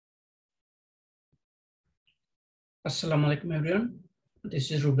Assalamu alaikum everyone.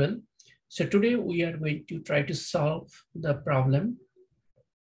 This is Rubel. So today we are going to try to solve the problem.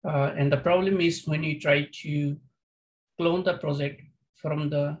 And the problem is when you try to clone the project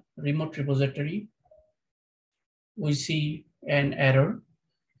from the remote repository, we see an error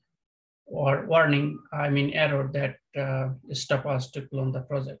or warning, error that stop us to clone the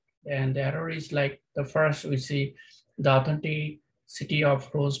project. And the error is like the first we see the authenticity of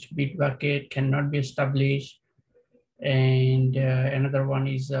host Bitbucket cannot be established. And another one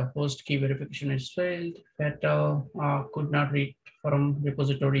is host key verification is failed. Fatal could not read from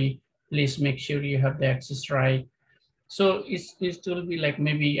repository. Please make sure you have the access right. So it will be like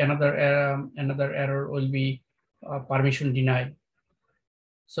maybe another error will be permission denied.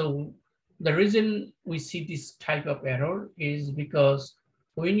 So the reason we see this type of error is because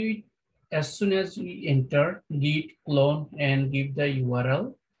when we, as soon as we enter git clone and give the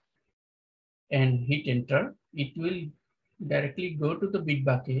URL and hit enter, it will directly go to the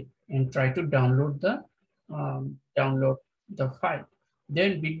Bitbucket and try to download the file.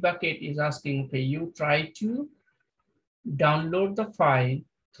 Then Bitbucket is asking, okay, you try to download the file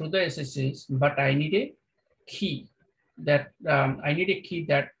through the SSH, but I need a key that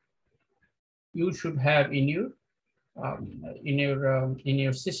you should have in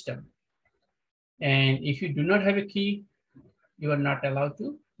your system. And if you do not have a key, you are not allowed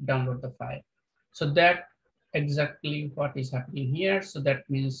to download the file. So that exactly what is happening here. So that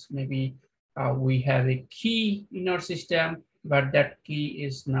means maybe we have a key in our system, but that key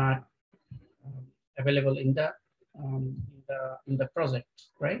is not available in the project,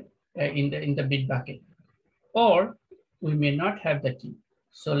 right? In the Bitbucket, or we may not have the key.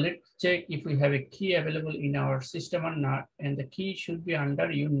 So let's check if we have a key available in our system or not, and the key should be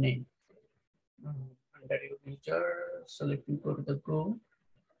under your name, under your user. So let me go to the Go,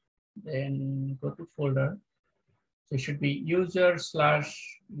 then go to folder. So it should be user /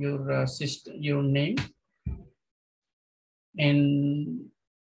 your system, your name, and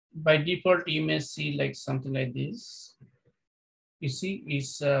by default you may see like something like this. You see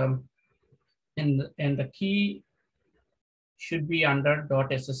is and the key should be under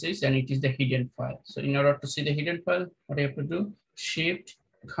 .ssh, and it is the hidden file. So in order to see the hidden file, what you have to do, shift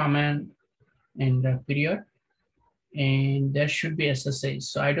command and period, and there should be SSH.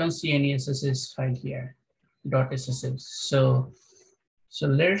 So I don't see any SSH file here, .ssh. So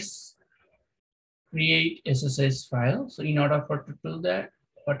let's create SSH file. So in order for to do that,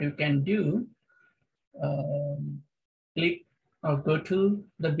 what you can do, click or go to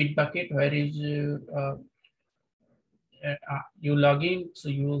the Bitbucket where is you log in. So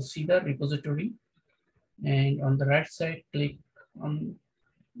you will see the repository, and on the right side, click on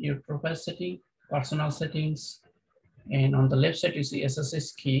your profile setting, personal settings, and on the left side you see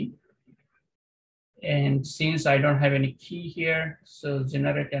SSH key. And since I don't have any key here, so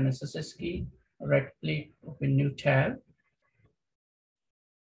generate an SSH key. Right click, open new tab.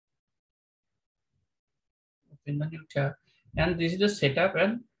 Open the new tab, and this is the setup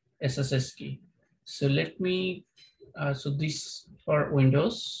and SSH key. So let me, so this for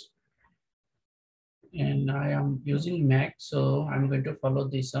Windows, and I am using Mac, so I'm going to follow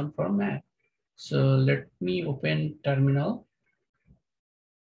this one for Mac. So let me open terminal.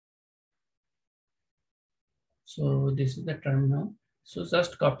 So this is the terminal. So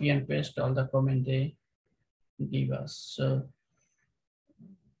just copy and paste all the comment they give us. So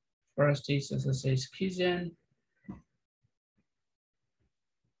first is SSH keygen.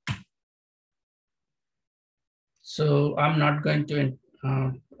 So I'm not going to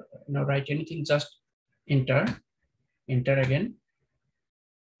write anything, just enter again.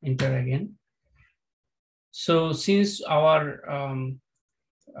 So since our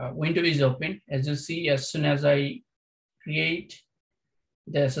window is open, as you see, as soon as I create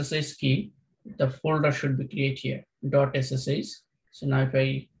the SSH key, the folder should be created here, .ssh. So now if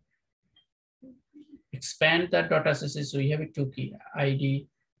I expand that .ssh, so we have a two key, ID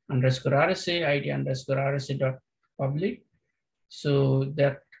underscore RSA, ID underscore RSA dot public. So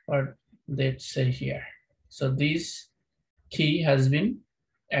that what they say here. So this key has been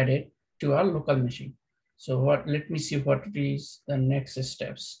added to our local machine. So let me see what is the next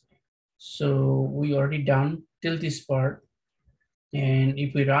steps. So we already done till this part. And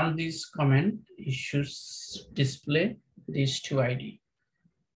if we run this command, it should display these two ID,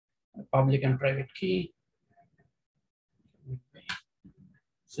 public and private key.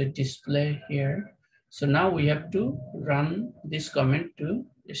 So display here. So now we have to run this command to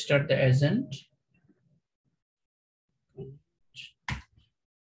start the agent.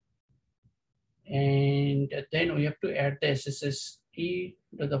 And then we have to add the SSH key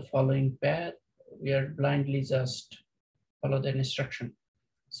to the following path. we are blindly just follow the instruction.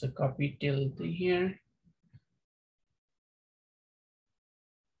 So copy till here.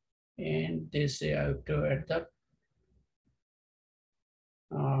 And this I have to add the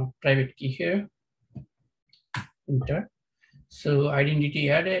private key here. Enter. So identity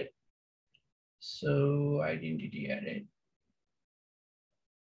added. So identity added.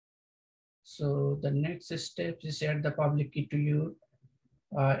 So the next step is add the public key to your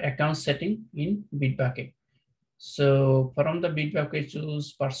account setting in Bitbucket. So from the Bitbucket,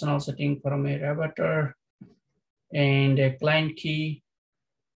 choose personal setting from a avatar and a client key.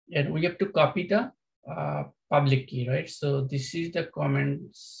 And we have to copy the public key, right? So this is the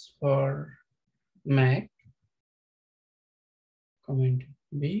comments for Mac. Comment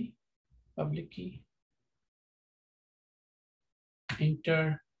B, public key.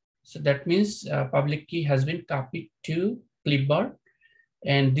 Enter. So that means public key has been copied to clipboard.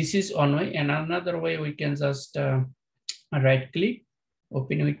 And this is one way. And another way, we can just right click,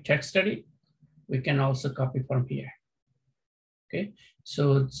 open with text edit. We can also copy from here. Okay.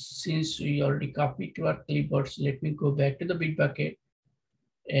 So since we already copied to our clipboards, let me go back to the Bitbucket,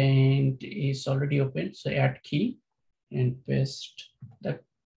 and it's already open. So add key and paste the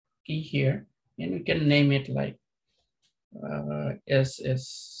key here, and we can name it like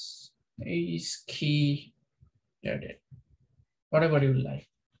SS is key added, whatever you like.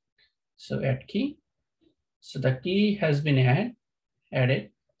 So add key. So the key has been added.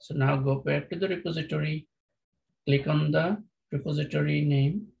 So now go back to the repository, click on the repository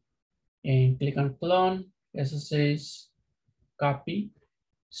name and click on clone, SSH, copy.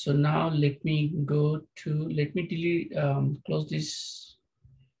 So now let me delete, close this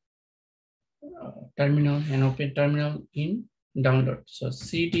terminal and open terminal in download. So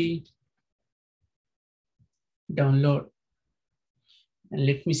cd download. And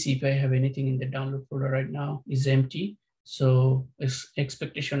let me see if I have anything in the download folder right now. Is empty. So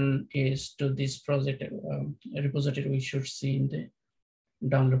expectation is to this project repository we should see in the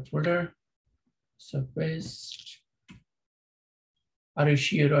download folder. So paste. Are you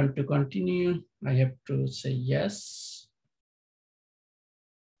sure you want to continue? I have to say yes.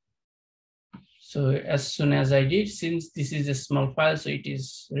 So as soon as I did, since this is a small file, so it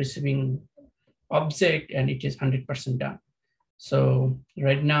is receiving object and it is 100% done. So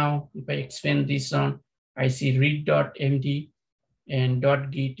right now, if I expand this on, I see read.md and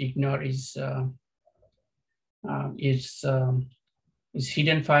 .git ignore is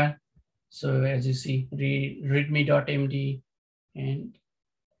hidden file. So as you see, readme.md and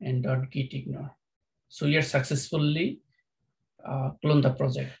 .git ignore. So we are successfully clone the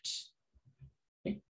projects.